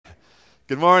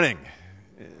Good morning.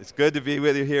 It's good to be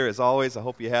with you here as always. I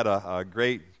hope you had a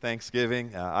great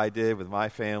Thanksgiving. I did with my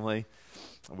family.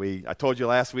 I told you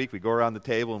last week we go around the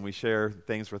table and we share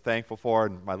things we're thankful for.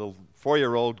 And my little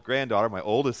 4-year-old granddaughter, my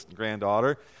oldest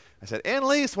granddaughter, I said,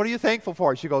 Annalise, what are you thankful for?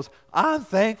 And she goes, I'm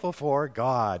thankful for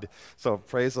God. So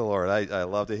praise the Lord. I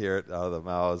love to hear it out of the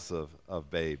mouths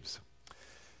of babes.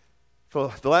 For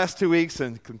the last 2 weeks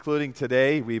and concluding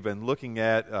today, we've been looking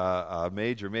at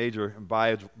major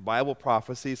Bible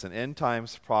prophecies and end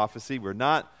times prophecy. We're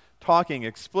not talking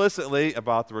explicitly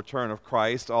about the return of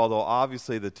Christ, although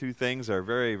obviously the two things are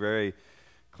very, very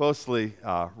closely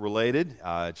related.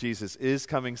 Jesus is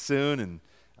coming soon, and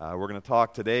we're going to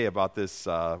talk today about this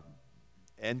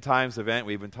end times event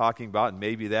we've been talking about, and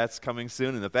maybe that's coming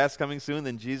soon. And if that's coming soon,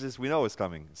 then Jesus, we know, is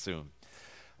coming soon.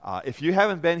 If you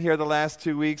haven't been here the last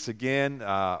 2 weeks again,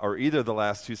 or either of the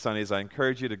last 2 Sundays, I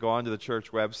encourage you to go onto the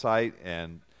church website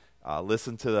and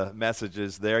listen to the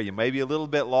messages there. You may be a little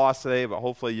bit lost today, but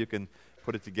hopefully you can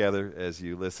put it together as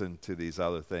you listen to these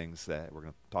other things that we're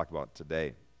going to talk about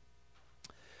today.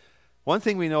 One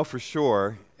thing we know for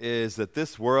sure is that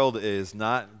this world is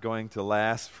not going to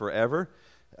last forever.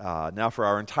 Now, for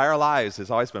our entire lives,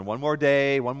 there's always been one more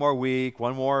day, one more week,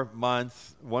 one more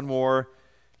month, one more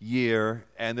year,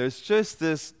 and there's just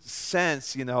this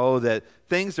sense, that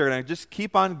things are going to just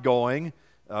keep on going,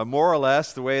 more or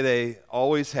less the way they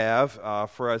always have,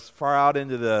 for as far out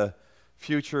into the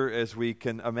future as we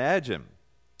can imagine.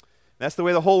 That's the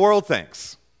way the whole world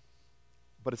thinks,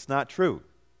 but it's not true.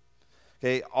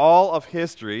 Okay, all of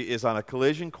history is on a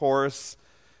collision course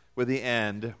with the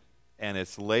end, and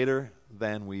it's later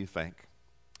than we think.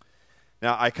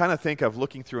 Now, I kind of think of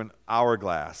looking through an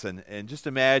hourglass, and just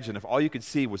imagine if all you could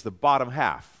see was the bottom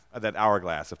half of that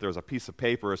hourglass, if there was a piece of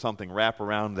paper or something wrapped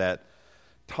around that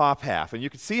top half. And you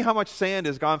can see how much sand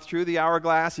has gone through the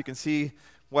hourglass. You can see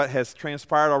what has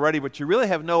transpired already, but you really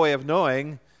have no way of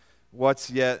knowing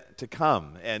what's yet to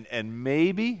come. And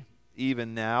maybe,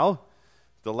 even now,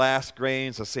 the last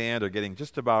grains of sand are getting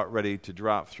just about ready to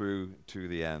drop through to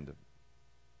the end.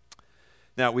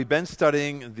 Now, we've been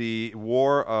studying the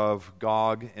war of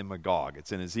Gog and Magog.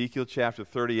 It's in Ezekiel chapter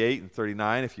 38 and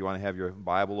 39. If you want to have your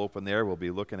Bible open there, we'll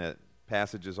be looking at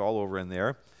passages all over in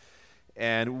there.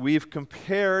 And we've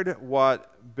compared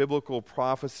what biblical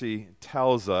prophecy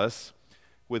tells us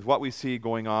with what we see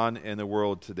going on in the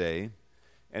world today.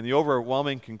 And the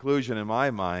overwhelming conclusion, in my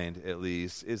mind at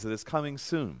least, is that it's coming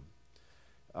soon.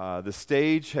 The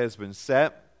stage has been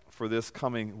set for this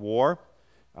coming war.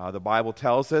 The Bible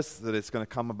tells us that it's going to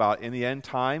come about in the end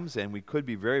times, and we could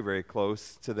be very, very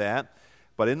close to that.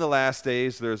 But in the last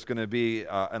days, there's going to be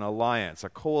an alliance, a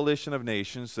coalition of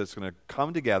nations that's going to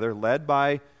come together, led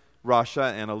by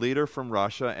Russia and a leader from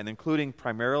Russia, and including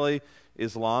primarily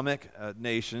Islamic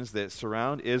nations that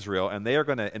surround Israel. And they are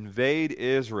going to invade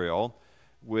Israel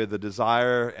with a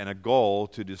desire and a goal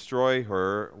to destroy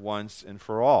her once and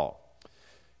for all.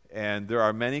 And there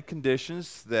are many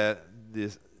conditions that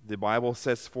the Bible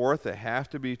sets forth that have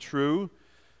to be true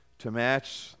to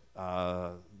match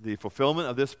the fulfillment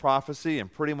of this prophecy,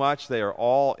 and pretty much they are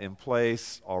all in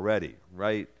place already,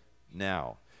 right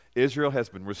now. Israel has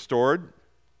been restored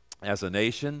as a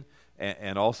nation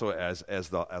and also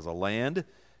as a land.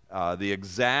 The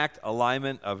exact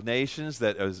alignment of nations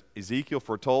that Ezekiel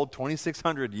foretold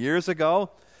 2,600 years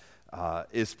ago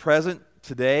is present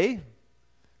today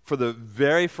for the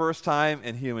very first time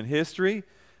in human history.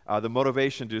 The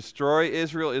motivation to destroy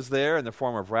Israel is there in the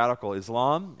form of radical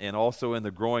Islam, and also in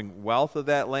the growing wealth of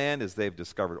that land as they've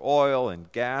discovered oil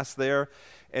and gas there.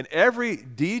 And every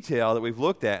detail that we've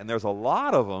looked at, and there's a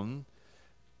lot of them,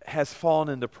 has fallen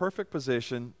into perfect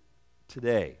position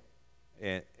today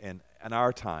in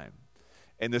our time.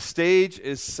 And the stage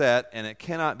is set, and it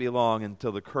cannot be long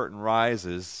until the curtain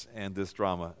rises and this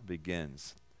drama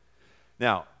begins.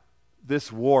 Now, this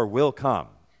war will come.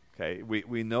 Okay,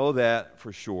 we know that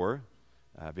for sure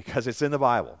because it's in the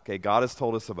Bible. Okay, God has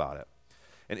told us about it.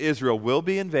 And Israel will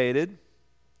be invaded.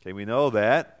 Okay, we know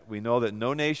that. We know that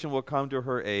no nation will come to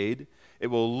her aid. It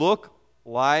will look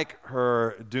like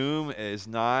her doom is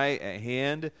nigh at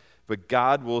hand, but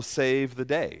God will save the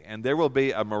day. And there will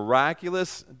be a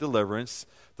miraculous deliverance,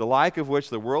 the like of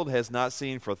which the world has not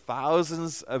seen for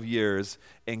thousands of years,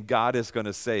 and God is going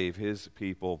to save his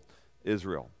people,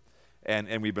 Israel.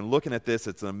 And we've been looking at this.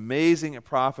 It's an amazing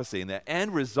prophecy. And the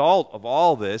end result of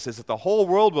all this is that the whole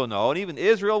world will know, and even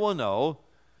Israel will know,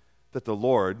 that the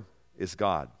Lord is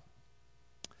God.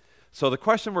 So the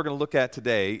question we're going to look at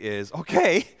today is,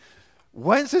 okay,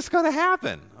 when's this going to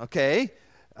happen? Okay,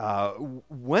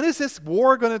 when is this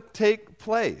war going to take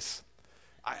place?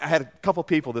 I had a couple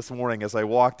people this morning as I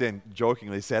walked in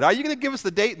jokingly said, "Are you going to give us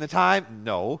the date and the time?"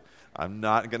 No, I'm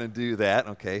not going to do that.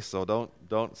 Okay, so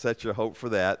don't set your hope for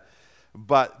that.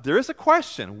 But there is a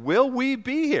question. Will we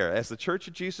be here as the Church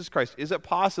of Jesus Christ? Is it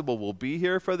possible we'll be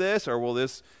here for this, or will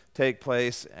this take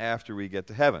place after we get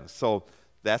to heaven? So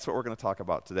that's what we're going to talk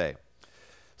about today.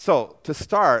 So to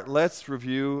start, let's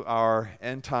review our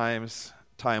end times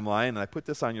timeline. And I put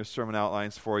this on your sermon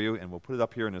outlines for you, and we'll put it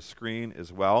up here on the screen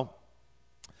as well.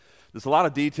 There's a lot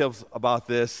of details about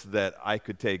this that I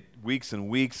could take weeks and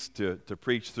weeks to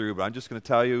preach through, but I'm just going to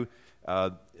tell you,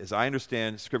 as I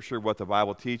understand Scripture, what the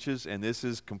Bible teaches, and this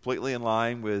is completely in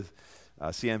line with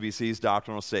CNBC's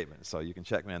doctrinal statement. So you can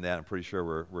check me on that. I'm pretty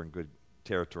sure we're in good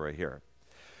territory here.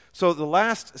 So the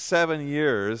last 7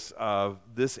 years of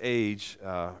this age,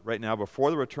 right now,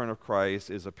 before the return of Christ,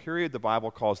 is a period the Bible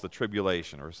calls the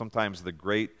tribulation, or sometimes the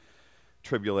Great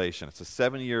Tribulation. It's a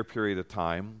 7-year period of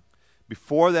time.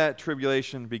 Before that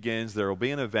tribulation begins, there will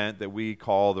be an event that we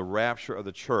call the rapture of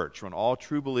the church, when all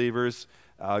true believers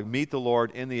meet the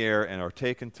Lord in the air and are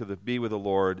taken to be with the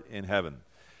Lord in heaven.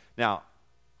 Now,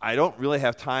 I don't really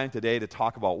have time today to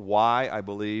talk about why I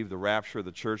believe the rapture of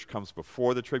the church comes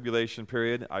before the tribulation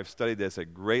period. I've studied this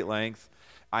at great length.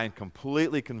 I am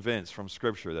completely convinced from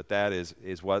Scripture that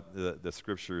is what the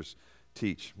Scriptures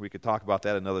teach. We could talk about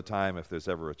that another time if there's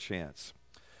ever a chance.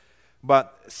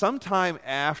 But sometime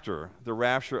after the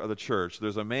rapture of the church,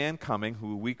 there's a man coming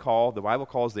who the Bible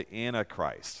calls the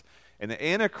Antichrist. And the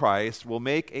Antichrist will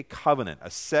make a covenant, a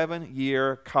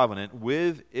 7-year covenant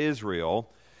with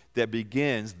Israel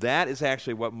that is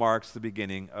actually what marks the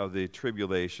beginning of the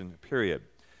tribulation period.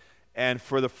 And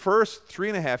for the first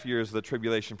 3.5 years of the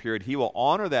tribulation period, he will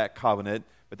honor that covenant,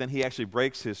 but then he actually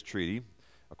breaks his treaty,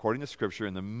 according to Scripture,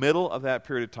 in the middle of that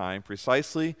period of time,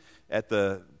 precisely at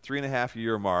the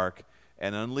 3.5-year mark,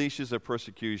 and unleashes a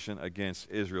persecution against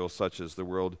Israel such as the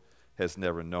world has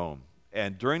never known.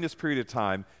 And during this period of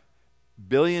time,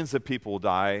 billions of people will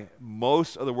die.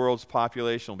 Most of the world's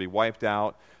population will be wiped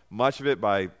out, much of it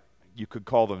by, you could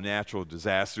call them natural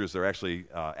disasters. They're actually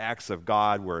acts of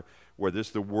God where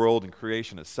the world and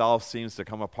creation itself seems to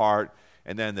come apart.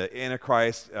 And then the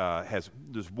Antichrist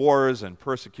there's wars and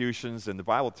persecutions. And the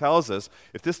Bible tells us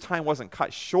if this time wasn't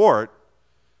cut short,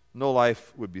 no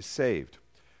life would be saved.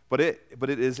 But it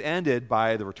is ended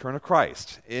by the return of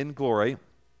Christ in glory.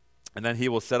 And then he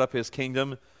will set up his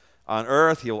kingdom on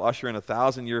earth. He will usher in a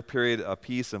 1,000-year period of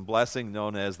peace and blessing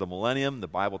known as the millennium. The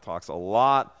Bible talks a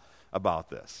lot about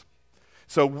this.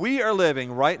 So we are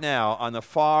living right now on the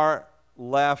far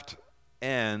left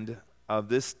end of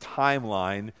this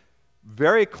timeline,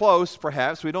 very close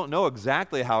perhaps. We don't know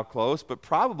exactly how close, but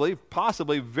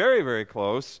possibly very, very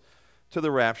close to the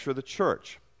rapture of the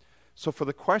church. So for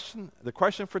the question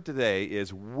for today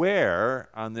is, where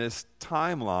on this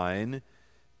timeline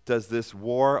does this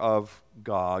war of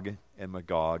Gog and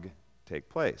Magog take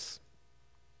place?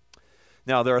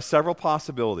 Now, there are several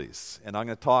possibilities, and I'm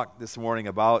going to talk this morning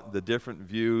about the different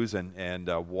views and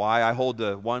why I hold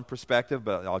to one perspective,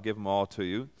 but I'll give them all to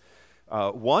you.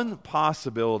 One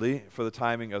possibility for the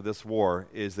timing of this war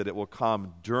is that it will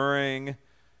come during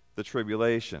the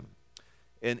tribulation.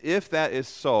 And if that is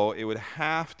so, it would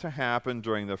have to happen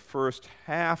during the first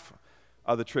half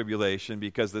of the tribulation,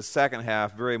 because the second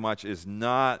half very much is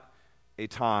not a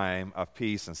time of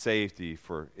peace and safety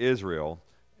for Israel,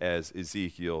 as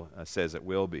Ezekiel says it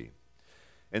will be.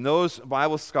 And those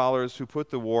Bible scholars who put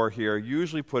the war here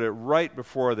usually put it right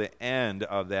before the end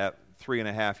of that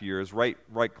 3.5 years,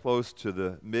 right close to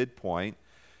the midpoint.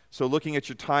 So looking at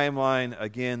your timeline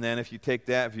again, then if you take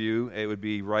that view, it would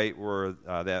be right where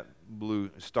that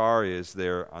blue star is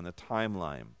there on the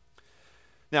timeline.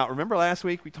 Now, remember last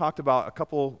week we talked about a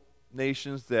couple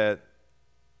nations that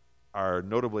are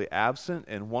notably absent,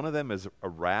 and one of them is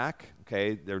Iraq.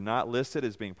 Okay, they're not listed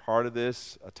as being part of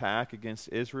this attack against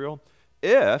Israel.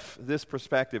 If this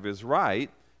perspective is right,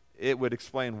 it would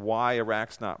explain why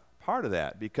Iraq's not part of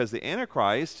that, because the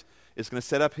Antichrist is going to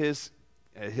set up his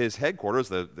headquarters,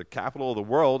 the capital of the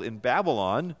world, in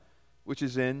Babylon, which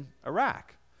is in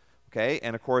Iraq. Okay,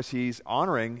 and of course he's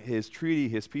honoring his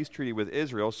peace treaty with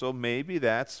Israel, so maybe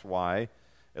that's why,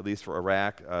 at least for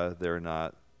Iraq, they're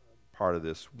not part of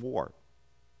this war.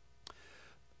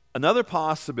 Another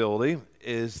possibility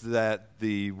is that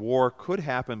the war could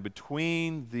happen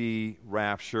between the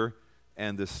rapture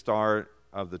and the start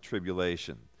of the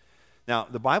tribulation. Now,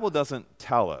 the Bible doesn't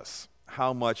tell us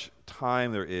how much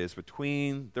time there is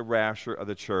between the rapture of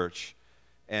the church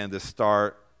and the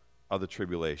start of the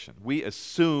tribulation. We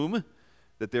assume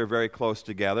that they're very close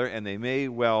together, and they may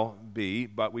well be,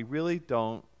 but we really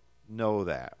don't know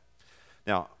that.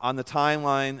 Now, on the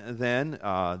timeline then,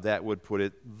 that would put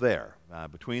it there,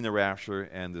 between the rapture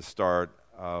and the start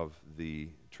of the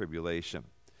tribulation.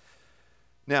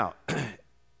 Now,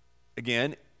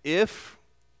 again, if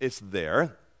it's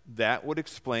there, that would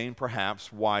explain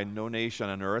perhaps why no nation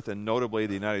on earth, and notably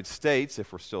the United States,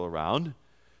 if we're still around,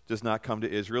 does not come to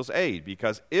Israel's aid.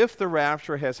 Because if the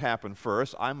rapture has happened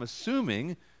first, I'm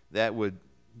assuming that would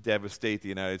devastate the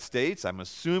United States. I'm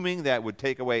assuming that would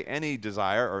take away any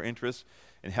desire or interest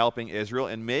in helping Israel,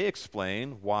 and may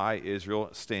explain why Israel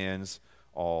stands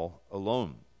all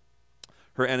alone.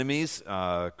 Her enemies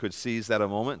could seize that a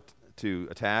moment to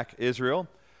attack Israel.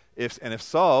 If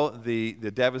so, the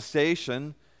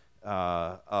devastation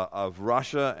of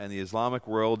Russia and the Islamic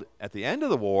world at the end of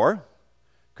the war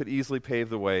could easily pave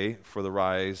the way for the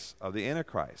rise of the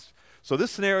Antichrist. So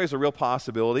this scenario is a real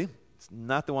possibility. It's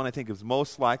not the one I think is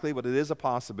most likely, but it is a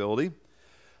possibility.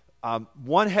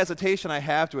 One hesitation I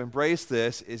have to embrace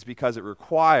this is because it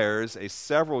requires a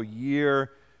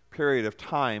several-year period of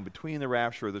time between the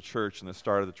rapture of the church and the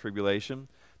start of the tribulation.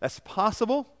 That's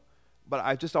possible, but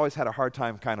I've just always had a hard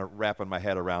time kind of wrapping my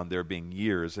head around there being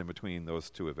years in between those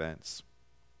two events.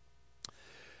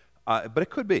 But it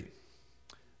could be.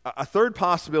 A third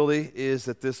possibility is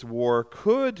that this war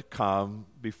could come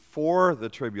before the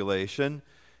tribulation,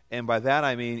 and by that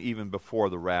I mean even before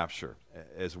the rapture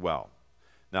as well.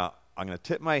 Now, I'm going to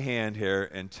tip my hand here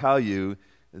and tell you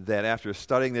that after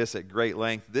studying this at great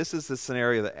length, this is the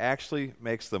scenario that actually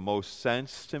makes the most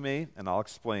sense to me, and I'll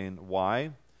explain why.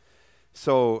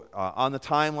 So on the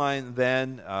timeline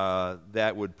then,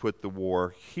 that would put the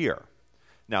war here.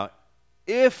 Now,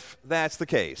 if that's the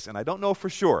case, and I don't know for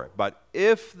sure, but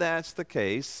if that's the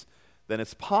case, then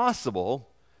it's possible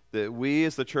that we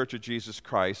as the Church of Jesus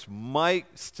Christ might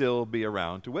still be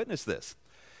around to witness this.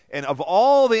 And of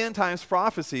all the end times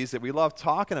prophecies that we love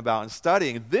talking about and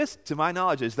studying, this, to my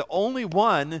knowledge, is the only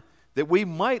one that we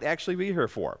might actually be here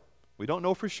for. We don't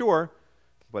know for sure,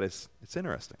 but it's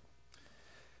interesting.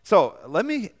 So let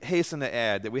me hasten to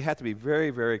add that we have to be very,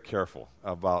 very careful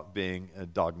about being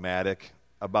dogmatic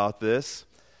about this.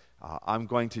 I'm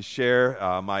going to share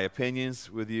my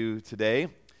opinions with you today,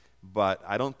 but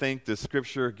I don't think the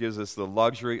Scripture gives us the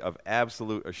luxury of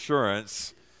absolute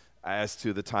assurance as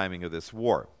to the timing of this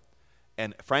war.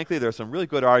 And frankly, there are some really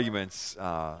good arguments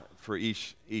for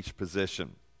each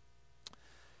position.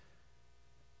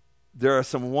 There are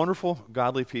some wonderful,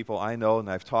 godly people I know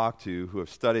and I've talked to who have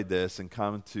studied this and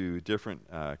come to different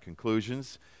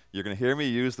conclusions. You're going to hear me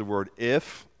use the word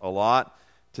if a lot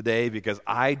today because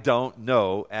I don't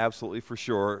know absolutely for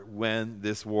sure when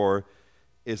this war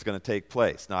is going to take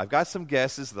place. Now, I've got some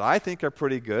guesses that I think are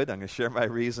pretty good. I'm going to share my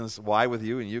reasons why with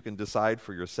you, and you can decide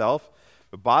for yourself.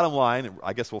 But bottom line,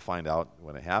 I guess we'll find out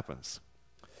when it happens.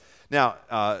 Now,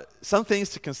 some things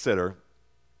to consider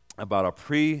about a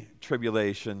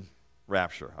pre-tribulation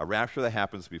rapture, a rapture that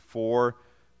happens before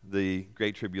the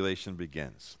Great Tribulation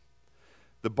begins.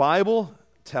 The Bible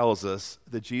tells us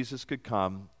that Jesus could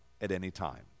come at any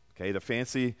time. Okay, the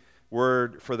fancy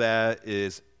word for that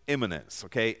is imminence.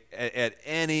 Okay, at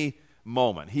any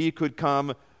moment. He could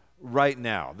come right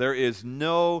now. There is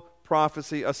no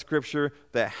prophecy of Scripture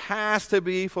that has to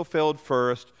be fulfilled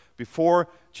first before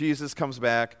Jesus comes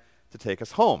back to take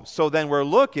us home. So then we're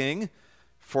looking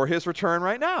for his return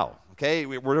right now. Okay,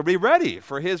 we're to be ready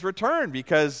for his return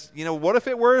because, what if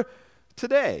it were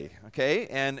today? Okay,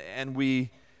 and we're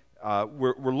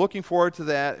looking forward to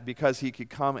that because he could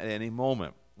come at any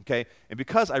moment. Okay, and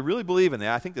because I really believe in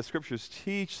that, I think the Scriptures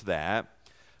teach that,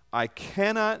 I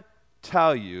cannot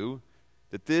tell you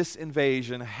that this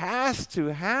invasion has to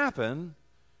happen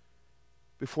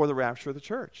before the rapture of the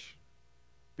church,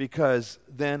 because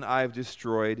then I've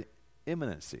destroyed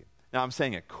imminency. Now, I'm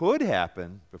saying it could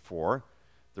happen before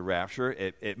the rapture.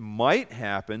 It might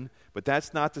happen, but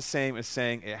that's not the same as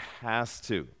saying it has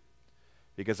to,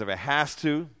 because if it has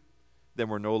to, then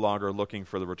we're no longer looking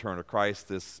for the return of Christ.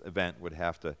 This event would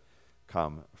have to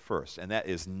come first, and that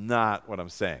is not what I'm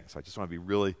saying. So I just want to be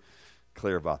really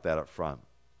clear about that up front.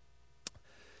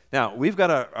 Now, we've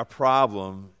got a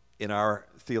problem in our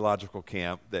theological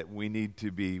camp that we need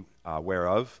to be aware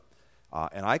of,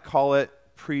 and I call it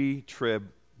pre-trib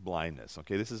blindness.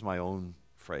 Okay, this is my own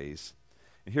phrase,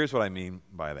 and here's what I mean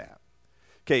by that.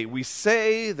 Okay, we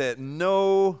say that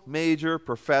no major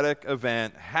prophetic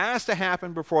event has to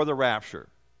happen before the rapture,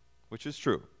 which is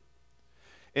true.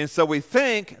 And so we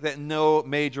think that no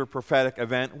major prophetic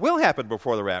event will happen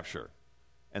before the rapture,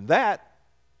 and that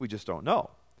we just don't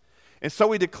know. And so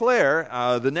we declare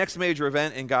the next major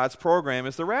event in God's program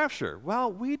is the rapture.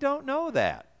 Well, we don't know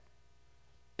that.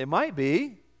 It might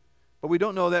be, but we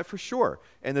don't know that for sure.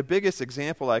 And the biggest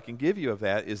example I can give you of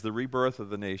that is the rebirth of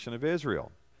the nation of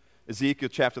Israel. Ezekiel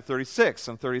chapter 36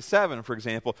 and 37, for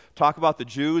example, talk about the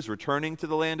Jews returning to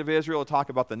the land of Israel, talk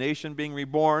about the nation being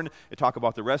reborn, they talk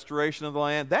about the restoration of the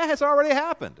land. That has already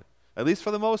happened, at least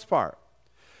for the most part.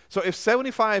 So if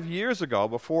 75 years ago,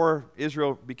 before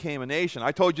Israel became a nation,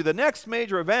 I told you the next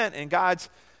major event in God's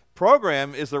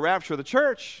program is the rapture of the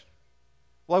church,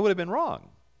 well, I would have been wrong.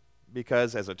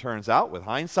 Because as it turns out, with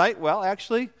hindsight, well,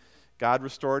 actually, God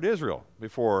restored Israel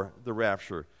before the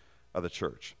rapture of the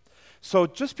church. So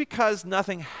just because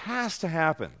nothing has to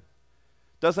happen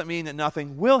doesn't mean that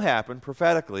nothing will happen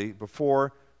prophetically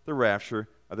before the rapture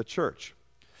of the church.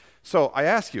 So I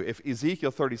ask you, if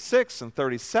Ezekiel 36 and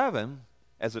 37,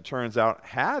 as it turns out,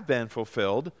 have been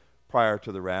fulfilled prior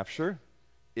to the rapture,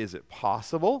 is it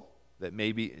possible that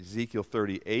maybe Ezekiel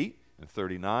 38 and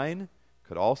 39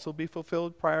 could also be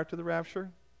fulfilled prior to the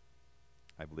rapture?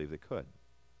 I believe they could.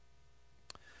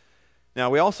 Now,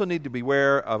 we also need to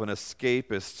beware of an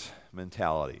escapist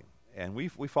mentality. And we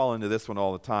fall into this one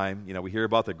all the time. You know, we hear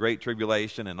about the Great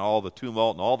Tribulation and all the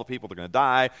tumult and all the people that are going to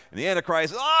die. And the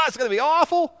Antichrist, it's going to be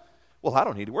awful. Well, I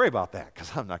don't need to worry about that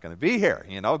because I'm not going to be here.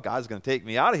 You know, God's going to take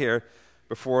me out of here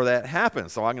before that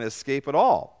happens. So I'm going to escape it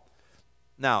all.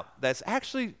 Now, that's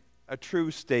actually a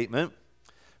true statement.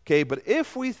 Okay, but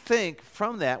if we think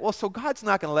from that, well, so God's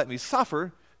not going to let me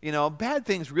suffer. You know, bad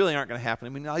things really aren't going to happen. I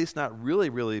mean, at least not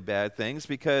really, really bad things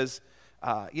because,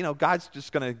 God's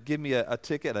just going to give me a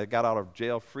ticket, a got out of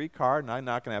jail free card, and I'm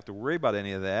not going to have to worry about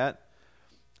any of that.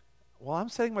 Well, I'm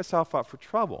setting myself up for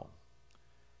trouble.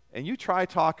 And you try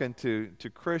talking to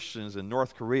Christians in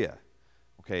North Korea,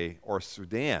 okay, or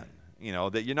Sudan, you know,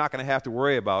 that you're not going to have to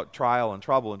worry about trial and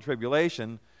trouble and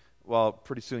tribulation. Well,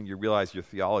 pretty soon you realize your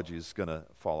theology is going to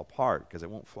fall apart because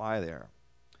it won't fly there.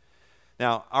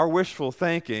 Now, our wishful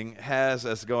thinking has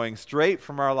us going straight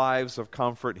from our lives of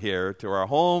comfort here to our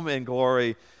home in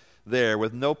glory there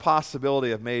with no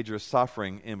possibility of major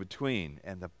suffering in between.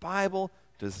 And the Bible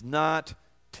does not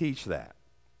teach that.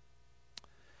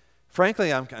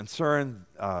 Frankly, I'm concerned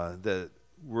that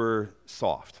we're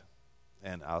soft.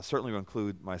 And I'll certainly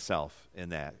include myself in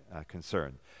that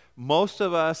concern. Most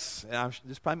of us, and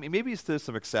maybe there's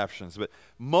some exceptions, but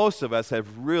most of us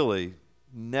have really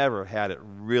never had it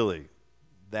really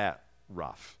that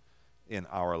rough in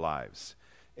our lives.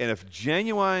 And if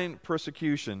genuine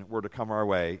persecution were to come our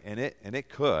way, and it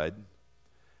could,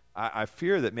 I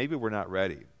fear that maybe we're not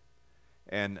ready.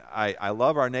 And I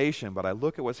love our nation, but I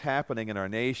look at what's happening in our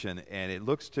nation, and it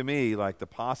looks to me like the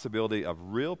possibility of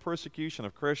real persecution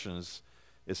of Christians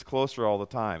is closer all the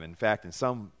time. In fact, in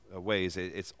some ways,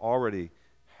 it's already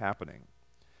happening.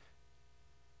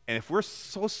 And if we're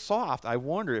so soft, I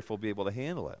wonder if we'll be able to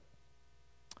handle it.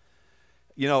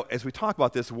 You know, as we talk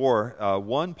about this war,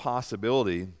 one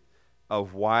possibility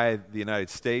of why the United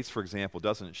States, for example,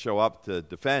 doesn't show up to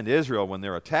defend Israel when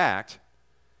they're attacked,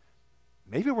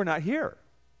 maybe we're not here.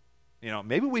 You know,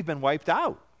 maybe we've been wiped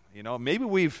out. You know, maybe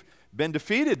we've been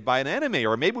defeated by an enemy,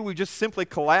 or maybe we just simply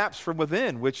collapsed from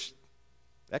within, which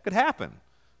that could happen.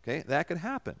 Okay, that could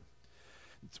happen.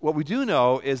 What we do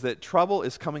know is that trouble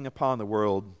is coming upon the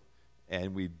world,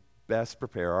 and we best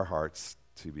prepare our hearts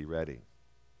to be ready.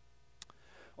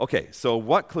 Okay, so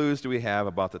what clues do we have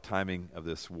about the timing of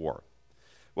this war?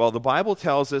 Well, the Bible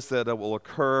tells us that it will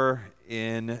occur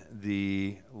in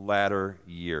the latter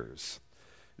years.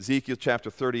 Ezekiel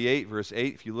chapter 38, verse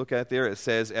 8, if you look at there, it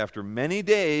says, "After many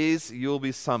days you will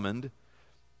be summoned.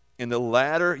 In the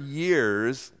latter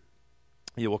years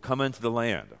you will come into the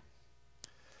land."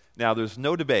 Now, there's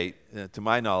no debate, to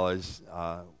my knowledge,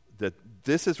 that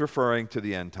this is referring to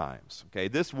the end times. Okay,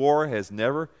 this war has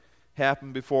never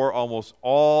happened before. Almost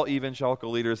all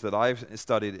evangelical leaders that I've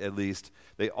studied, at least,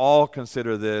 they all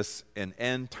consider this an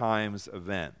end times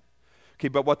event. Okay,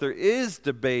 but what there is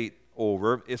debate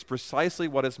over is precisely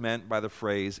what is meant by the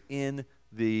phrase "in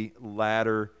the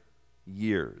latter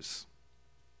years."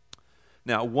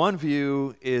 Now, one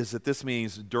view is that this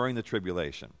means during the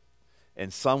tribulation.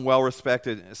 And some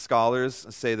well-respected scholars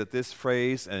say that this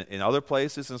phrase in other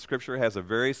places in Scripture has a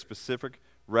very specific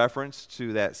reference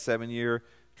to that 7-year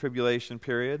tribulation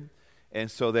period. And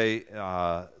so they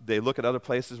look at other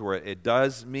places where it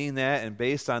does mean that, and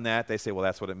based on that, they say, well,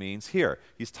 that's what it means here.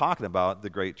 He's talking about the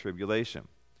Great Tribulation.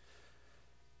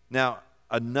 Now,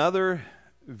 another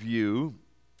view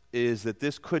is that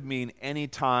this could mean any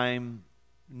time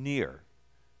near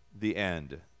the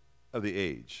end of the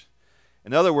age.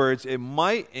 In other words, it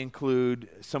might include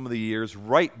some of the years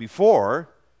right before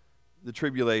the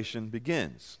tribulation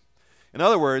begins. In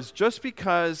other words, just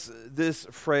because this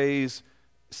phrase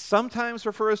sometimes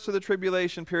refers to the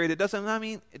tribulation period. It doesn't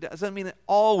mean it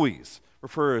always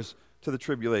refers to the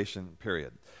tribulation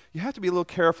period. You have to be a little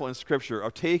careful in Scripture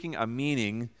of taking a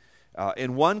meaning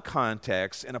in one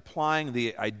context and applying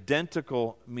the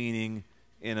identical meaning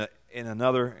in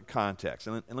another context.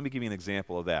 And let me give you an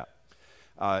example of that.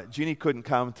 Jeannie couldn't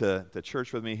come to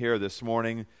church with me here this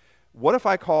morning. What if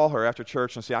I call her after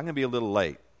church and say, I'm going to be a little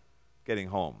late getting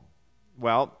home?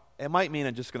 Well, it might mean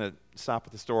I'm just going to stop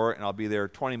at the store and I'll be there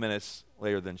 20 minutes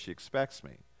later than she expects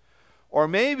me. Or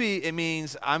maybe it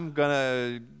means I'm going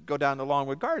to go down to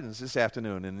Longwood Gardens this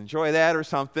afternoon and enjoy that or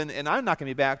something, and I'm not going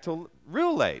to be back till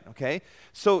real late, okay?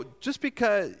 So just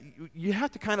because you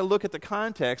have to kind of look at the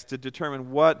context to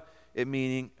determine what it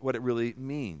really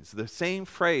means. The same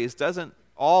phrase doesn't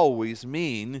always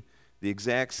mean the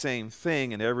exact same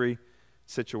thing in every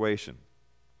situation.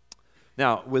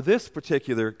 Now, with this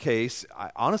particular case, I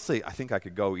think I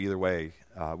could go either way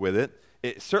with it.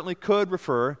 It certainly could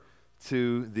refer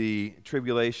to the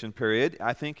tribulation period.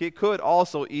 I think it could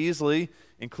also easily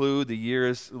include the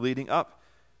years leading up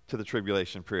to the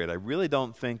tribulation period. I really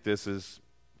don't think this is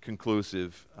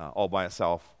conclusive all by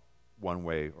itself one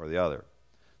way or the other.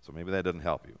 So maybe that doesn't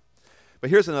help you. But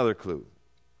here's another clue.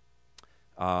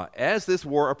 As this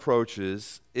war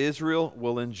approaches, Israel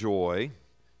will enjoy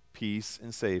peace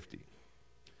and safety.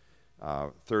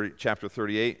 Chapter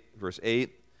 38, verse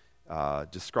 8,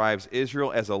 describes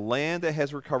Israel as a land that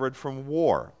has recovered from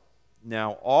war.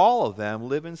 Now all of them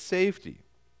live in safety.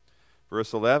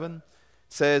 Verse 11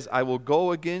 says, I will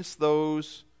go against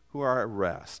those who are at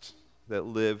rest, that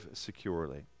live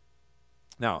securely.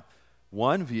 Now,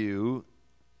 one view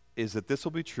is that this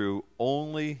will be true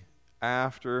only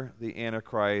after the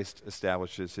Antichrist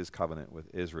establishes his covenant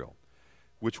with Israel,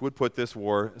 which would put this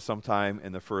war sometime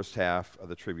in the first half of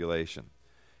the tribulation.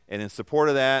 And in support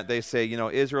of that, they say,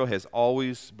 Israel has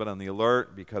always been on the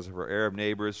alert because of her Arab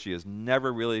neighbors. She has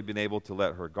never really been able to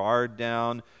let her guard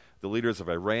down. The leaders of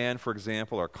Iran, for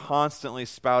example, are constantly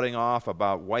spouting off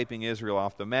about wiping Israel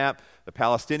off the map. The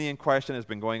Palestinian question has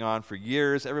been going on for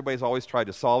years. Everybody's always tried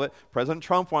to solve it. President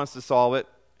Trump wants to solve it.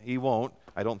 He won't,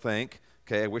 I don't think.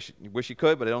 Okay, I wish he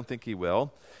could, but I don't think he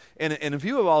will. And in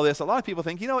view of all this, a lot of people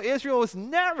think, Israel is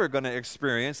never going to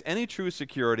experience any true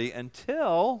security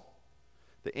until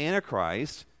the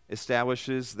Antichrist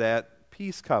establishes that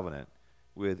peace covenant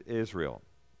with Israel.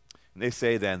 And they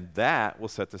say then that will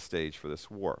set the stage for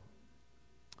this war.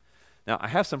 Now, I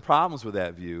have some problems with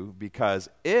that view because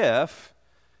if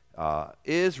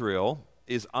Israel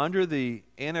is under the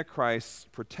Antichrist's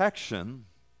protection,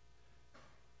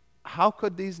 how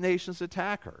could these nations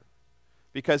attack her?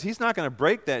 Because he's not going to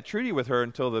break that treaty with her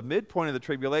until the midpoint of the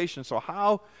tribulation. So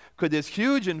how could this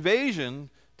huge invasion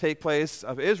take place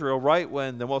of Israel right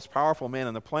when the most powerful man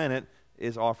on the planet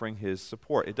is offering his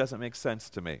support? It doesn't make sense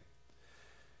to me.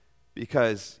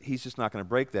 Because he's just not going to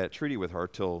break that treaty with her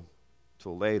till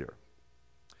later.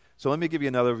 So let me give you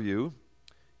another view.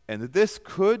 And that this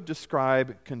could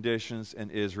describe conditions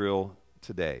in Israel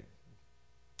today.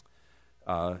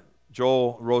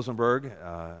 Joel Rosenberg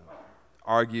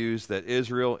argues that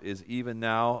Israel is even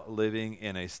now living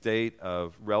in a state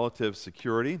of relative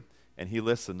security, and he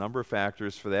lists a number of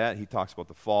factors for that. He talks about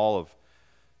the fall of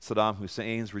Saddam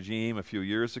Hussein's regime a few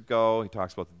years ago. He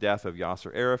talks about the death of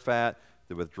Yasser Arafat,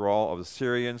 the withdrawal of the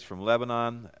Syrians from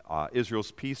Lebanon,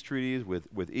 Israel's peace treaties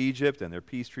with Egypt and their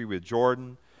peace treaty with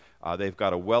Jordan. They've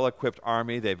got a well-equipped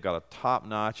army. They've got a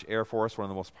top-notch air force, one of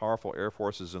the most powerful air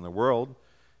forces in the world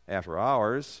after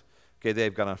ours. Okay,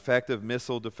 they've got an effective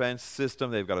missile defense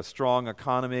system. They've got a strong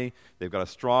economy. They've got a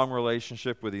strong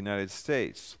relationship with the United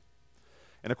States.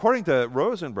 And according to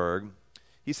Rosenberg,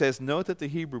 he says, note that the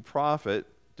Hebrew prophet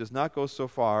does not go so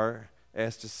far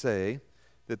as to say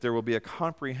that there will be a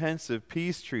comprehensive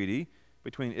peace treaty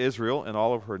between Israel and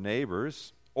all of her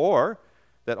neighbors, or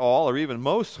that all or even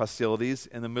most hostilities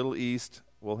in the Middle East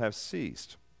will have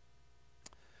ceased.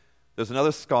 There's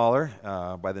another scholar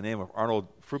by the name of Arnold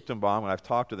Fruchtenbaum, and I've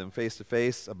talked with him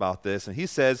face-to-face about this, and he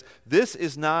says, this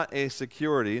is not a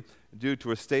security due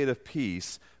to a state of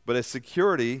peace, but a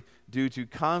security due to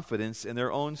confidence in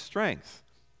their own strength.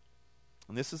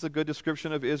 And this is a good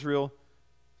description of Israel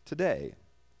today.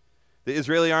 The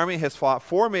Israeli army has fought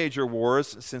 4 major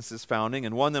wars since its founding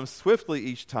and won them swiftly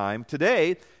each time.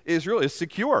 Today, Israel is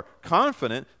secure,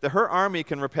 confident that her army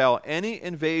can repel any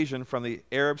invasion from the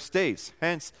Arab states.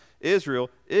 Hence,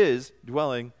 Israel is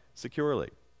dwelling securely.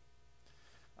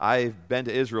 I've been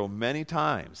to Israel many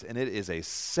times, and it is a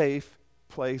safe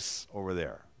place over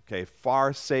there. Okay,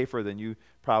 far safer than you,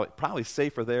 probably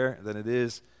safer there than it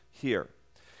is here.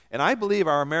 And I believe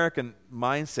our American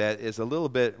mindset is a little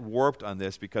bit warped on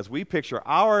this because we picture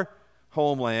our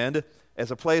homeland as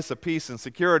a place of peace and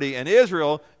security, and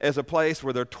Israel as a place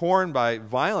where they're torn by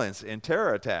violence and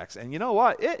terror attacks. And you know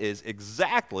what? It is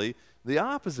exactly the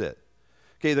opposite.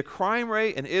 Okay, the crime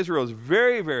rate in Israel is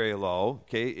very, very low.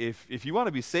 Okay, if you want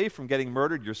to be safe from getting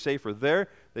murdered, you're safer there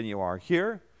than you are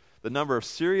here. The number of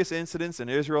serious incidents in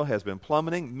Israel has been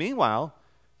plummeting. Meanwhile,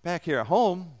 back here at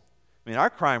home, our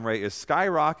crime rate is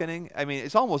skyrocketing.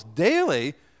 It's almost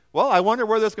daily. Well, I wonder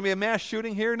where there's going to be a mass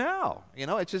shooting here now.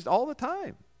 It's just all the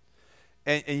time.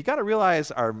 And you got to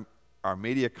realize our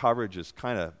media coverage is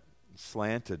kind of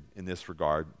slanted in this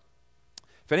regard.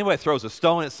 If anybody throws a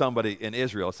stone at somebody in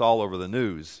Israel, it's all over the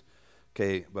news.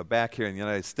 Okay, but back here in the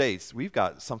United States, we've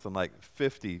got something like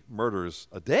 50 murders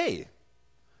a day.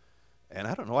 And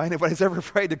I don't know why anybody's ever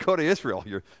afraid to go to Israel.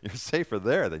 You're safer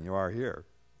there than you are here.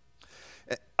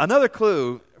 Another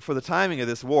clue for the timing of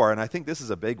this war, and I think this is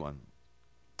a big one,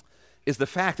 is the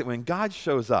fact that when God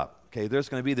shows up, okay, there's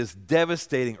going to be this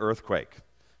devastating earthquake.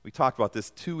 We talked about this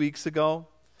 2 weeks ago.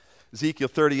 Ezekiel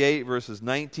 38, verses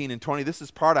 19 and 20. This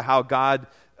is part of how God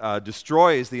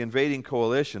destroys the invading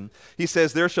coalition. He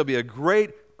says, there shall be a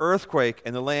great earthquake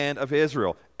in the land of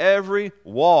Israel. Every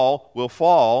wall will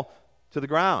fall to the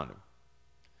ground.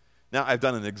 Now, I've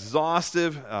done an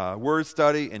exhaustive word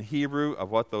study in Hebrew of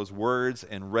what those words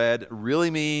in red really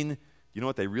mean. You know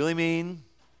what they really mean?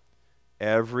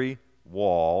 Every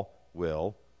wall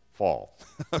will fall.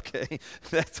 Okay?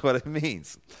 That's what it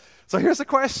means. So here's the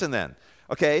question then.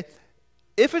 Okay?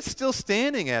 If it's still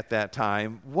standing at that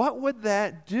time, what would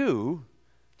that do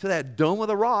to that dome of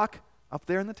the rock up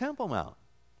there in the Temple Mount?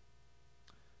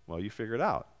 Well, you figure it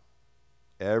out.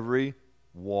 Every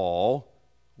wall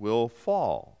will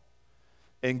fall.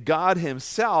 And God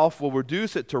himself will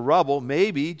reduce it to rubble,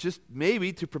 maybe, just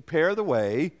maybe, to prepare the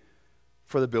way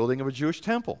for the building of a Jewish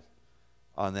temple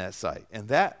on that site. And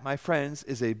that, my friends,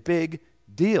 is a big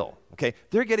deal. Okay,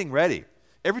 they're getting ready.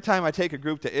 Every time I take a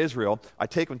group to Israel, I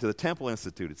take them to the Temple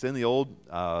Institute. It's in the old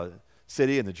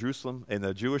city in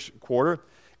the Jewish quarter,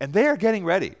 and they are getting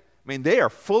ready. They are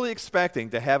fully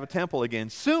expecting to have a temple again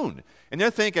soon. And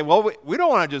they're thinking, well, we don't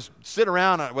want to just sit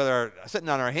around sitting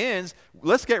on our hands.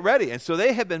 Let's get ready. And so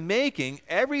they have been making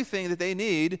everything that they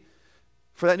need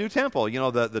for that new temple.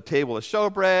 The table of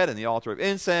showbread and the altar of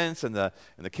incense and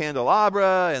the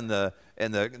candelabra and the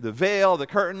veil, the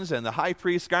curtains, and the high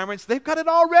priest's garments. They've got it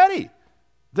all ready.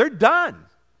 They're done.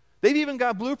 They've even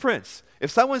got blueprints.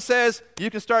 If someone says, you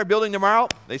can start building tomorrow,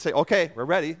 they say, okay, we're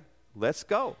ready. Let's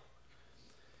go.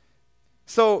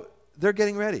 So they're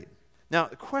getting ready. Now,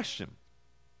 the question,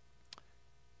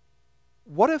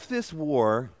 what if this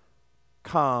war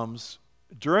comes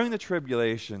during the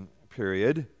tribulation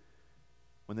period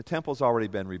when the temple's already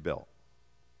been rebuilt?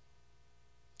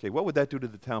 Okay, what would that do to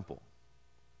the temple?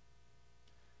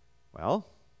 Well,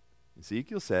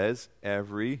 Ezekiel says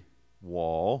every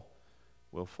wall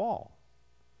will fall.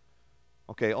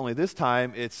 Okay, only this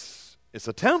time it's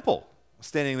a temple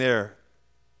standing there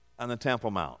on the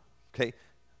Temple Mount. Okay,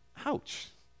 ouch.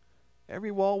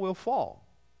 Every wall will fall.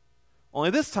 Only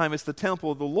this time it's the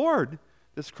temple of the Lord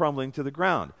that's crumbling to the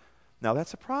ground. Now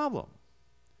that's a problem,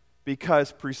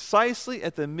 because precisely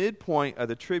at the midpoint of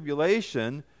the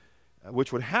tribulation,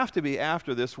 which would have to be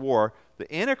after this war,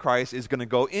 the Antichrist is going to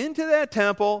go into that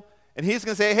temple and he's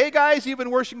going to say, hey guys, you've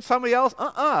been worshiping somebody else?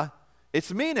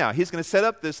 It's me now. He's going to set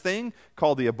up this thing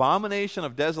called the Abomination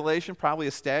of Desolation, probably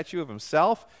a statue of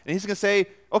himself. And he's going to say,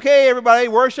 okay, everybody,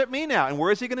 worship me now. And where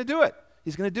is he going to do it?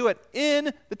 He's going to do it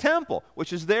in the temple,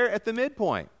 which is there at the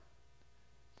midpoint.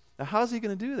 Now, how's he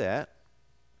going to do that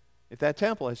if that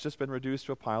temple has just been reduced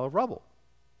to a pile of rubble?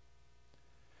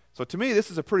 So to me, this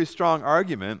is a pretty strong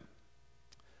argument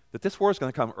that this war is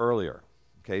going to come earlier,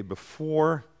 okay,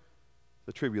 before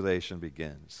the tribulation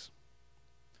begins.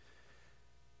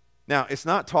 Now, it's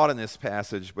not taught in this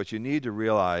passage, but you need to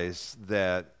realize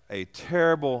that a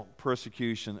terrible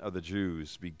persecution of the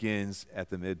Jews begins at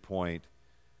the midpoint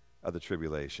of the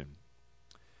tribulation.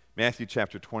 Matthew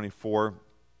chapter 24,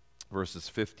 verses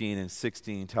 15 and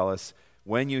 16 tell us,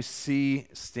 when you see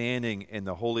standing in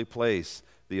the holy place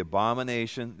the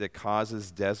abomination that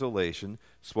causes desolation,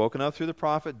 spoken of through the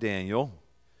prophet Daniel,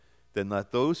 then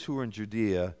let those who are in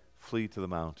Judea flee to the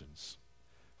mountains.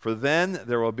 For then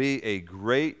there will be a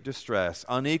great distress,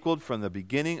 unequaled from the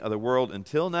beginning of the world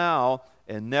until now,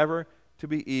 and never to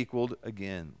be equaled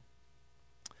again.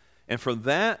 And from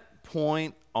that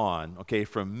point on, okay,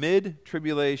 from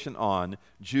mid-tribulation on,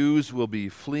 Jews will be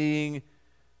fleeing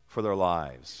for their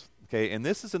lives. Okay, and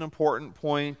this is an important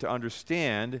point to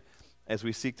understand as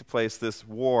we seek to place this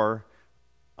war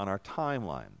on our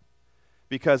timeline.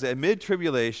 because at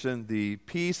mid-tribulation, the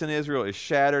peace in Israel is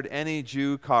shattered. Any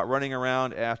Jew caught running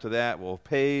around after that will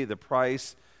pay the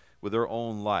price with their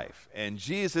own life. And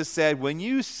Jesus said, when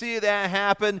you see that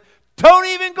happen, don't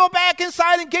even go back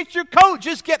inside and get your coat.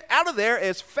 Just get out of there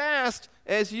as fast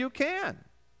as you can.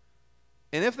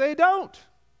 And if they don't,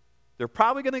 they're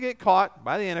probably going to get caught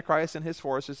by the Antichrist and his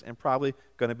forces and probably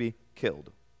going to be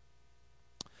killed.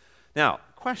 Now,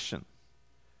 question.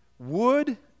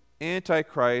 Would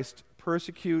Antichrist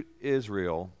persecute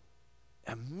Israel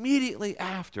immediately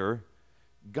after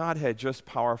God had just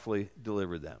powerfully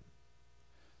delivered them?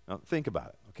 Now, think about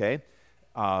it, okay?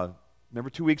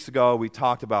 Remember 2 weeks ago we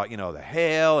talked about, the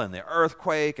hail and the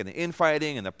earthquake and the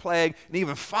infighting and the plague and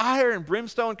even fire and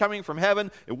brimstone coming from heaven.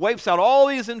 It wipes out all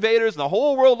these invaders and the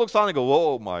whole world looks on and goes,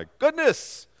 oh my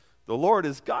goodness, the Lord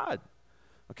is God.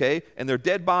 Okay? And their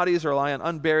dead bodies are lying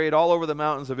unburied all over the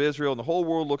mountains of Israel and the whole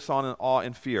world looks on in awe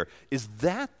and fear. Is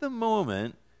that the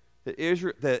moment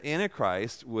that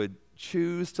Antichrist would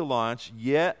choose to launch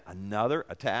yet another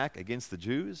attack against the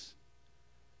Jews?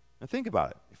 Now think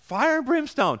about it. Fire and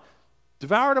brimstone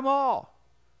devoured them all.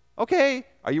 Okay,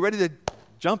 are you ready to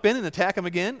jump in and attack them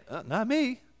again? Not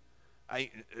me.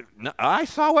 I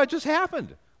saw what just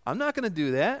happened. I'm not going to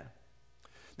do that.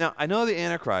 Now, I know the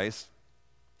Antichrist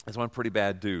is one pretty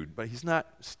bad dude, but he's not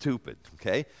stupid,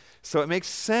 okay? So it makes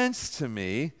sense to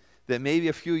me that maybe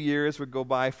a few years would go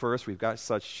by first. We've got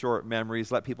such short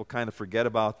memories. Let people kind of forget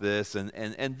about this, and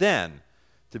then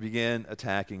to begin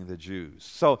attacking the Jews.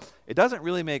 So it doesn't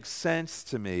really make sense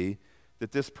to me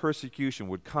that this persecution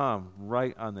would come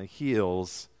right on the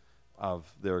heels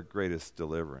of their greatest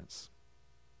deliverance.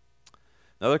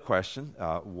 Another question,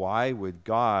 why would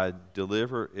God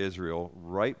deliver Israel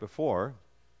right before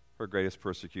her greatest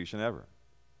persecution ever?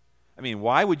 I mean,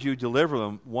 why would you deliver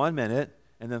them 1 minute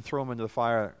and then throw them into the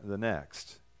fire the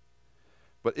next?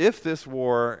 But if this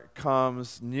war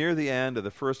comes near the end of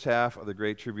the first half of the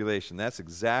Great Tribulation, that's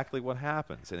exactly what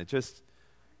happens. And it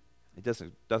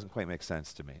doesn't quite make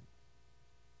sense to me.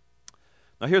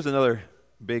 Now here's another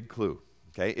big clue.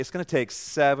 Okay, it's going to take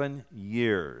 7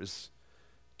 years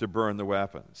to burn the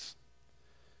weapons.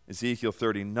 Ezekiel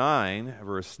 39,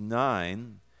 verse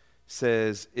 9,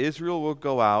 says, Israel will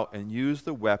go out and use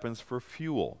the weapons for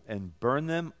fuel and burn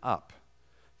them up.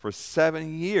 For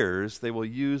 7 years they will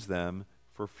use them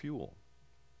for fuel.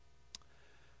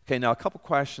 Okay, now a couple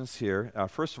questions here.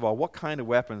 First of all, what kind of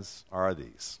weapons are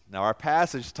these? Now our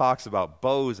passage talks about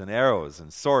bows and arrows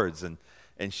and swords and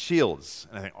shields.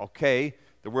 And I think, okay,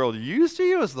 the world used to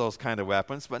use those kind of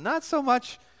weapons, but not so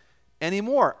much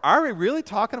anymore. Are we really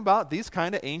talking about these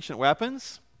kind of ancient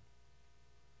weapons?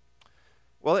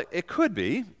 Well, it could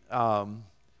be.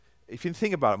 If you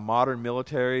think about it, modern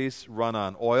militaries run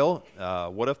on oil.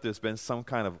 What if there's been some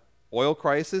kind of oil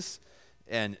crisis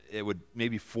and it would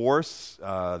maybe force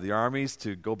the armies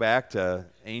to go back to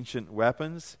ancient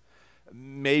weapons?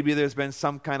 Maybe there's been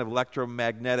some kind of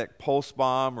electromagnetic pulse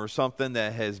bomb or something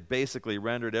that has basically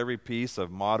rendered every piece of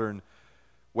modern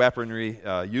weaponry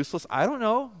useless. I don't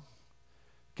know.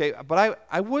 Okay, but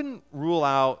I wouldn't rule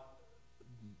out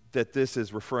that this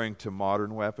is referring to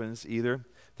modern weapons either.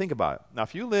 Think about it. Now,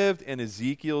 if you lived in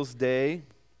Ezekiel's day,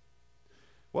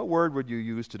 what word would you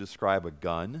use to describe a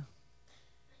gun?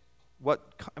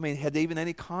 Had they even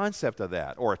any concept of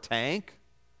that? Or a tank?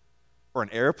 Or an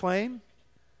airplane?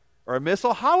 Or a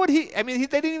missile? How would they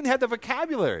didn't even have the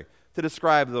vocabulary to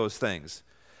describe those things.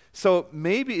 So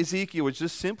maybe Ezekiel was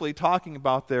just simply talking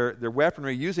about their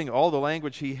weaponry, using all the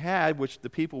language he had, which the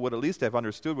people would at least have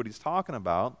understood what he's talking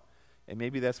about, and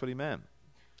maybe that's what he meant.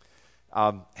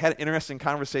 Had an interesting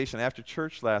conversation after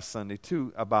church last Sunday,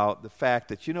 too, about the fact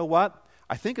that, you know what?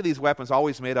 I think of these weapons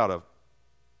always made out of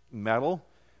metal,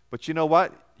 but you know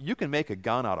what? You can make a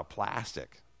gun out of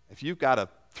plastic. If you've got a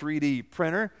 3D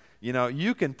printer,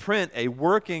 you can print a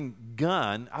working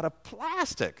gun out of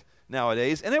plastic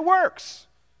nowadays, and it works.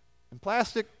 And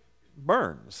plastic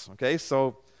burns, okay?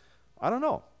 So, I don't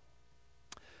know.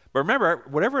 But remember,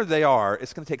 whatever they are,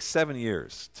 it's going to take 7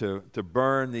 years to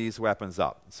burn these weapons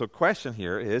up. So the question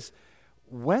here is,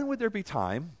 when would there be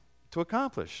time to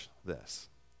accomplish this?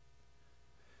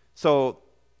 So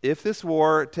if this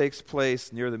war takes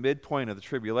place near the midpoint of the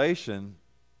tribulation,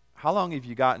 how long have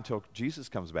you got until Jesus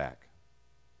comes back?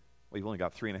 Well, you've only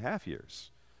got 3.5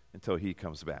 years until he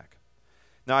comes back.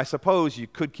 Now, I suppose you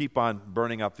could keep on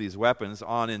burning up these weapons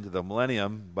on into the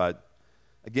millennium, but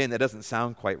again, that doesn't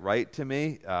sound quite right to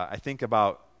me. I think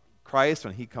about Christ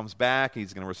when he comes back,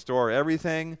 he's going to restore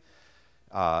everything.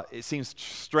 It seems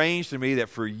strange to me that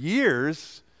for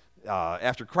years,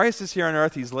 after Christ is here on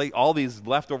earth, all these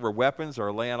leftover weapons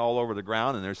are laying all over the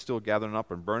ground and they're still gathering up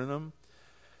and burning them.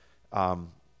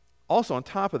 Also, on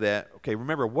top of that, okay,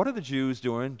 remember, what are the Jews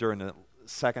doing during the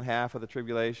second half of the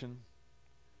tribulation?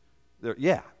 They're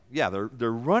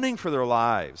running for their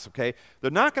lives, okay? They're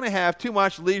not going to have too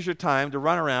much leisure time to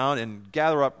run around and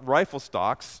gather up rifle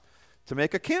stocks to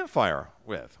make a campfire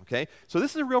with, okay? So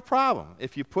this is a real problem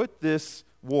if you put this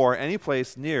war any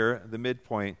place near the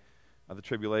midpoint of the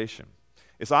tribulation.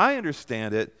 As I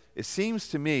understand it, it seems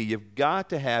to me you've got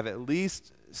to have at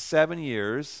least 7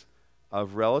 years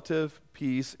of relative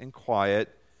peace and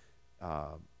quiet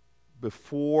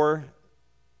before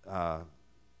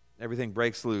everything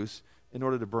breaks loose in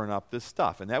order to burn up this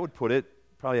stuff. And that would put it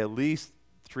probably at least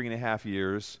 3.5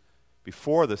 years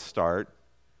before the start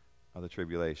of the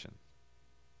tribulation.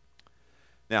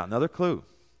 Now, another clue.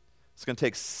 It's going to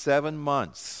take 7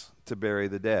 months to bury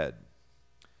the dead.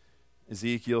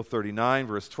 Ezekiel 39,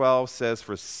 verse 12 says,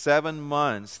 "For 7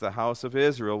 months the house of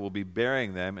Israel will be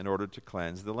burying them in order to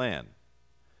cleanse the land."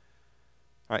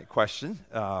 All right, question.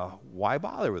 Why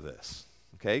bother with this?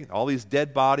 Okay, all these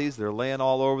dead bodies, they're laying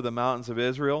all over the mountains of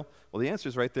Israel. Well, the answer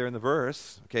is right there in the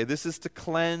verse. Okay, this is to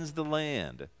cleanse the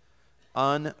land.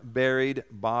 Unburied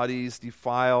bodies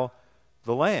defile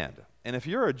the land. And if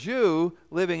you're a Jew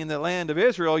living in the land of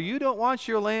Israel, you don't want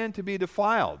your land to be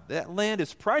defiled. That land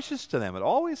is precious to them. It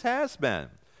always has been.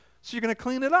 So you're going to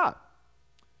clean it up.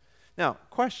 Now,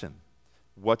 question.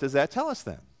 What does that tell us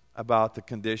then about the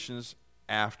conditions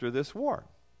after this war?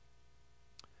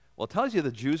 Well, it tells you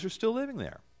the Jews are still living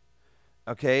there,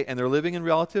 okay, and they're living in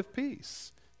relative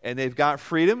peace. And they've got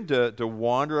freedom to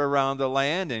wander around the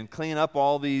land and clean up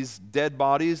all these dead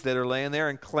bodies that are laying there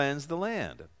and cleanse the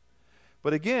land.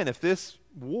 But again, if this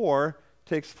war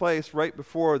takes place right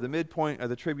before the midpoint of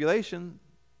the tribulation,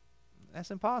 that's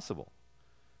impossible,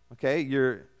 okay?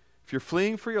 If you're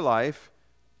fleeing for your life,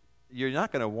 you're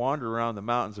not going to wander around the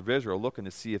mountains of Israel looking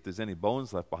to see if there's any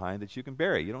bones left behind that you can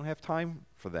bury. You don't have time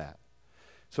for that.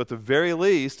 So at the very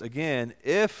least, again,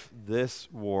 if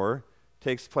this war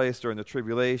takes place during the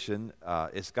tribulation,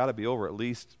 it's got to be over at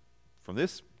least, from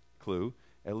this clue,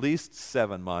 at least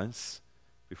 7 months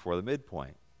before the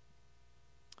midpoint.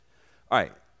 All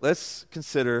right, let's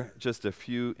consider just a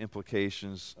few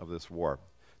implications of this war.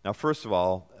 Now, first of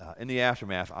all, in the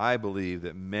aftermath, I believe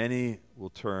that many will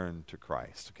turn to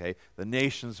Christ, okay? The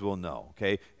nations will know,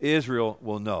 okay? Israel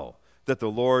will know that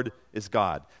the Lord is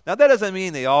God. Now, that doesn't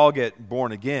mean they all get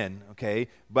born again, okay?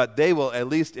 But they will at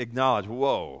least acknowledge,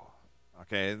 whoa,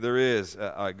 okay, there is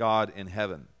a God in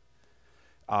heaven.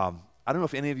 I don't know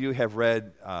if any of you have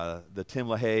read the Tim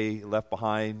LaHaye Left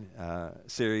Behind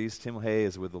series. Tim LaHaye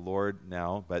is with the Lord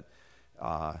now, but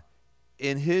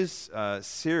in his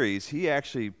series, he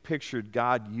actually pictured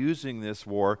God using this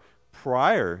war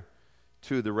prior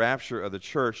to the rapture of the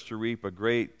church to reap a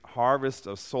great harvest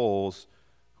of souls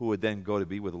who would then go to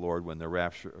be with the Lord when the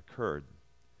rapture occurred.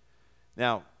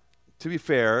 Now, to be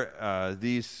fair,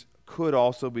 these could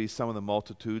also be some of the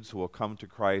multitudes who will come to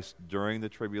Christ during the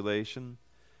tribulation.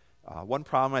 One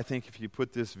problem, I think, if you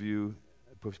put this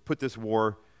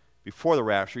war before the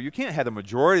rapture, you can't have the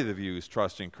majority of the Jews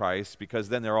trusting Christ, because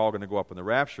then they're all going to go up in the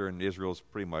rapture and Israel's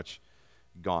pretty much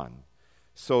gone.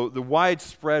 So the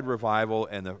widespread revival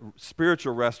and the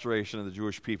spiritual restoration of the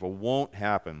Jewish people won't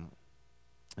happen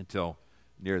until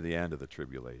near the end of the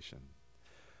tribulation.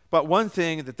 But one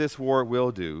thing that this war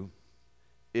will do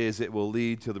is it will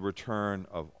lead to the return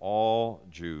of all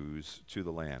Jews to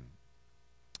the land.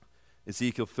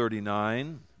 Ezekiel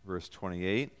 39, verse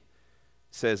 28,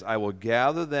 says, "I will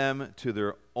gather them to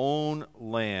their own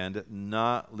land,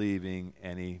 not leaving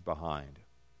any behind."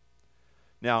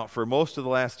 Now, for most of the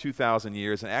last 2,000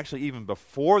 years, and actually even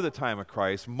before the time of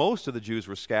Christ, most of the Jews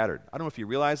were scattered. I don't know if you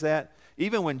realize that.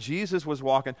 Even when Jesus was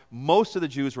walking, most of the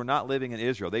Jews were not living in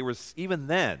Israel. Even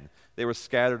then, they were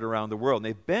scattered around the world. And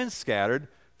they've been scattered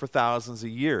for thousands of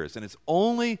years. And it's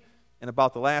only in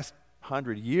about the last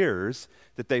 100 years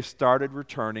that they've started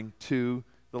returning to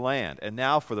the land. And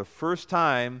now, for the first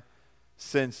time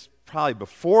since probably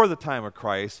before the time of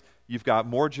Christ, you've got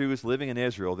more Jews living in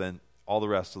Israel than all the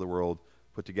rest of the world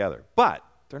put together. But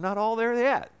they're not all there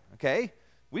yet, okay?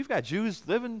 We've got Jews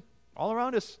living all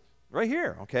around us right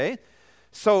here, okay?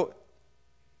 So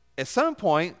at some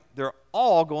point, they're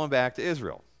all going back to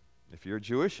Israel. If you're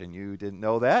Jewish and you didn't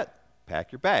know that,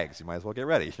 pack your bags. You might as well get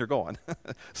ready. You're going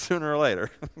sooner or later,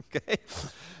 okay?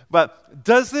 But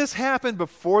does this happen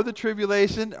before the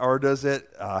tribulation, or does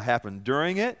it happen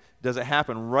during it? Does it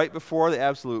happen right before the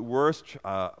absolute worst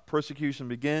persecution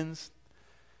begins?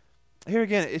 Here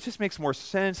again, it just makes more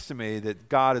sense to me that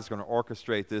God is going to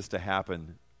orchestrate this to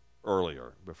happen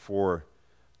earlier, before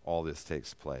all this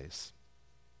takes place,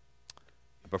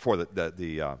 before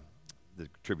the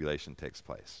tribulation takes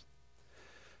place.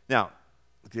 Now,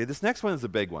 okay, this next one is a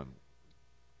big one.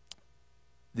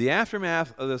 The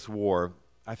aftermath of this war,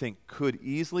 I think, could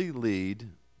easily lead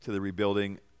to the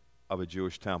rebuilding of a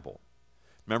Jewish temple.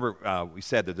 Remember, we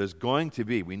said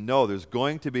that we know there's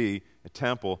going to be a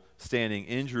temple standing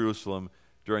in Jerusalem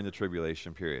during the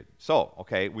tribulation period. So,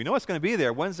 okay, we know it's going to be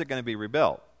there. When's it going to be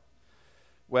rebuilt?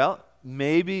 Well,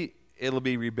 maybe it'll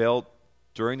be rebuilt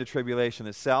during the tribulation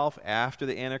itself, after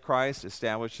the Antichrist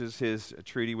establishes his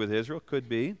treaty with Israel. Could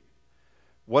be.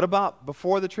 What about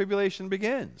before the tribulation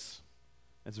begins?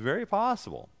 It's very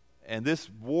possible. And this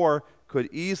war could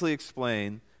easily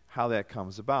explain how that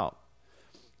comes about.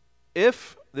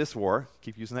 If this war,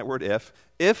 keep using that word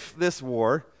if this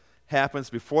war happens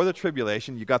before the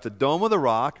tribulation, you got the Dome of the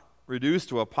Rock reduced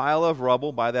to a pile of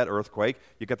rubble by that earthquake,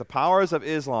 you got the powers of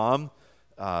Islam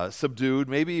subdued,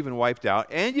 maybe even wiped out,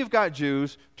 and you've got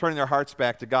Jews turning their hearts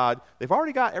back to God. They've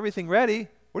already got everything ready.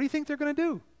 What do you think they're going to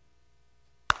do?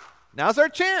 Now's our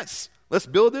chance. Let's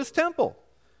build this temple.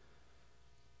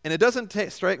 And it doesn't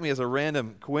strike me as a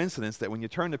random coincidence that when you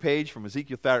turn the page from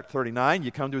Ezekiel 39,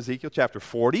 you come to Ezekiel chapter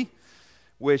 40,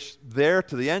 which there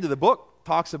to the end of the book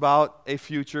talks about a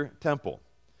future temple.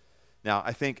 Now,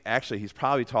 I think actually he's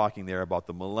probably talking there about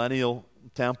the millennial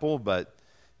temple, but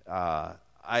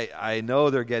I know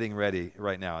they're getting ready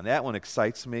right now, and that one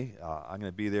excites me. I'm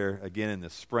going to be there again in the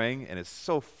spring, and it's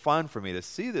so fun for me to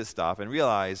see this stuff and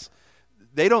realize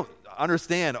they don't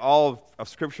understand all of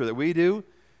Scripture that we do,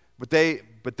 but they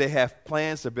have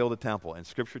plans to build a temple, and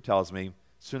Scripture tells me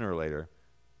sooner or later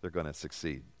they're going to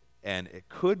succeed. And it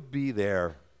could be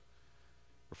there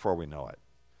before we know it.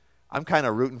 I'm kind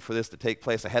of rooting for this to take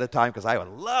place ahead of time because I would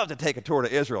love to take a tour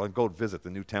to Israel and go visit the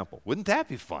new temple. Wouldn't that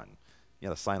be fun? You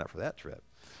got to sign up for that trip.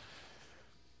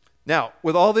 Now,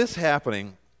 with all this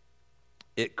happening,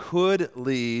 it could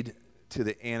lead to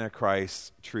the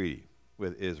Antichrist treaty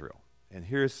with Israel. And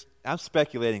I'm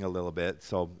speculating a little bit,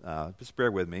 so just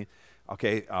bear with me.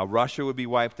 Okay, Russia would be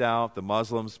wiped out, the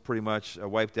Muslims pretty much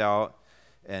wiped out,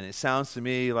 and it sounds to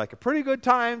me like a pretty good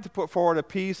time to put forward a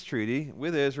peace treaty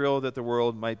with Israel that the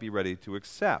world might be ready to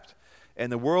accept.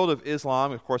 And the world of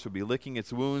Islam, of course, would be licking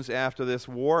its wounds after this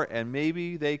war, and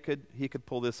maybe he could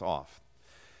pull this off.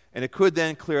 And it could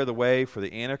then clear the way for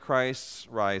the Antichrist's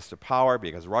rise to power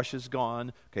because Russia's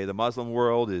gone. Okay, the Muslim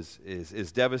world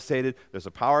is devastated. There's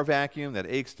a power vacuum that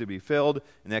aches to be filled,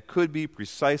 and that could be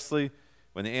precisely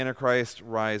when the Antichrist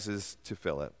rises to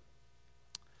fill it.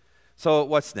 So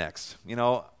what's next?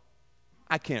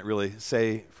 I can't really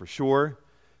say for sure.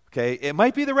 Okay, it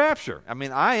might be the rapture. I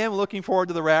mean, I am looking forward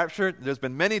to the rapture. There's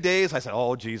been many days I said,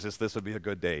 oh, Jesus, this would be a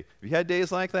good day. Have you had days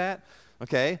like that?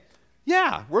 Okay.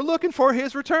 Yeah, we're looking for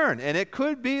his return, and it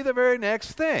could be the very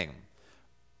next thing.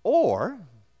 Or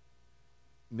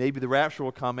maybe the rapture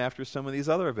will come after some of these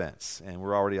other events, and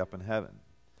we're already up in heaven.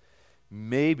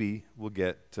 Maybe we'll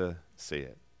get to see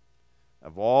it.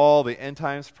 Of all the end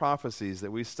times prophecies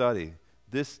that we study,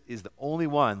 this is the only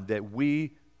one that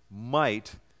we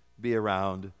might be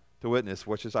around to witness,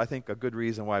 which is, I think, a good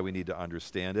reason why we need to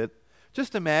understand it.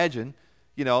 Just imagine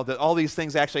that all these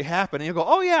things actually happen, and you go,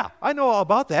 oh yeah, I know all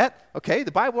about that. Okay,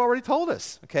 the Bible already told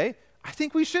us. Okay, I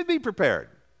think we should be prepared.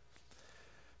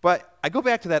 But I go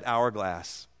back to that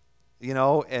hourglass,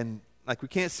 and like we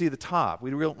can't see the top. We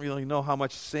don't really know how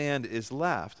much sand is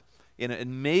left.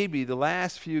 And maybe the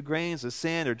last few grains of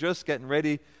sand are just getting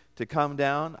ready to come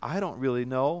down. I don't really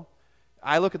know.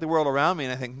 I look at the world around me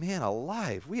and I think, man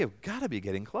alive, we have got to be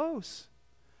getting close.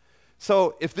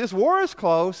 So if this war is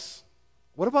close,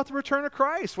 what about the return of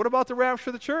Christ? What about the rapture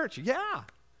of the church? Yeah,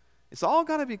 it's all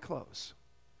got to be close.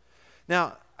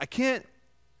 Now, I can't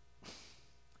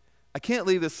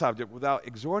leave this subject without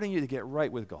exhorting you to get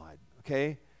right with God,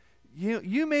 okay?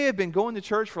 You may have been going to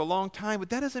church for a long time, but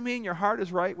that doesn't mean your heart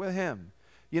is right with him.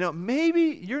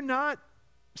 Maybe you're not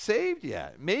saved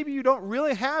yet. Maybe you don't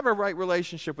really have a right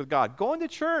relationship with God. Going to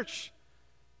church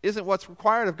isn't what's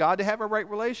required of God to have a right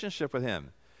relationship with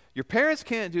him. Your parents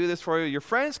can't do this for you. Your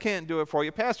friends can't do it for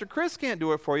you. Pastor Chris can't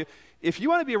do it for you. If you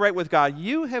want to be right with God,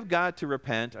 you have got to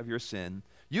repent of your sin.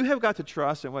 You have got to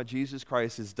trust in what Jesus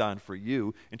Christ has done for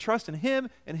you and trust in him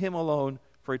and him alone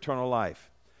for eternal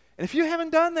life. And if you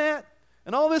haven't done that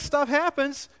and all this stuff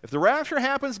happens, if the rapture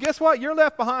happens, guess what? You're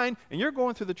left behind and you're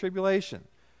going through the tribulation.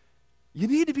 You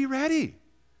need to be ready.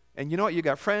 And you know what? You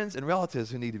got friends and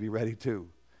relatives who need to be ready too.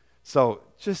 So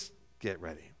just get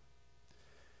ready.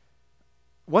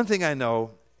 One thing I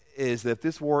know is that if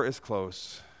this war is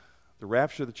close, the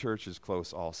rapture of the church is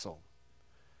close also.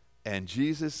 And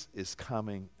Jesus is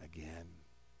coming again.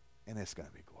 And it's going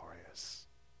to be glorious.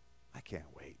 I can't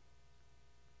wait.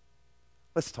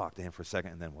 Let's talk to him for a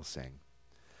second and then we'll sing.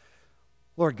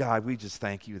 Lord God, we just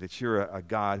thank you that you're a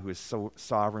God who is so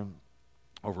sovereign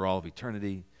over all of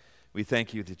eternity. We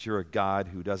thank you that you're a God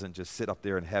who doesn't just sit up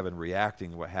there in heaven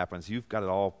reacting to what happens. You've got it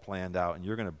all planned out, and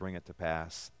you're going to bring it to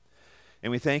pass. And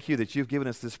we thank you that you've given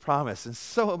us this promise in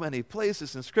so many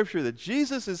places in Scripture that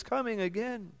Jesus is coming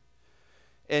again.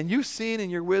 And you've seen in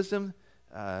your wisdom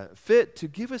fit to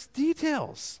give us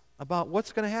details about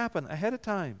what's going to happen ahead of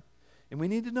time. And we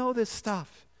need to know this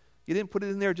stuff. You didn't put it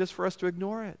in there just for us to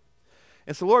ignore it.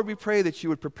 And so, Lord, we pray that you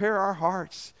would prepare our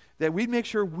hearts, that we'd make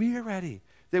sure we're ready,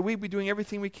 that we'd be doing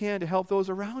everything we can to help those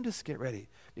around us get ready.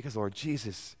 Because, Lord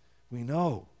Jesus, we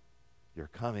know you're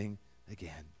coming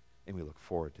again, and we look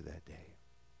forward to that day.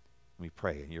 We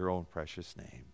pray in your own precious name.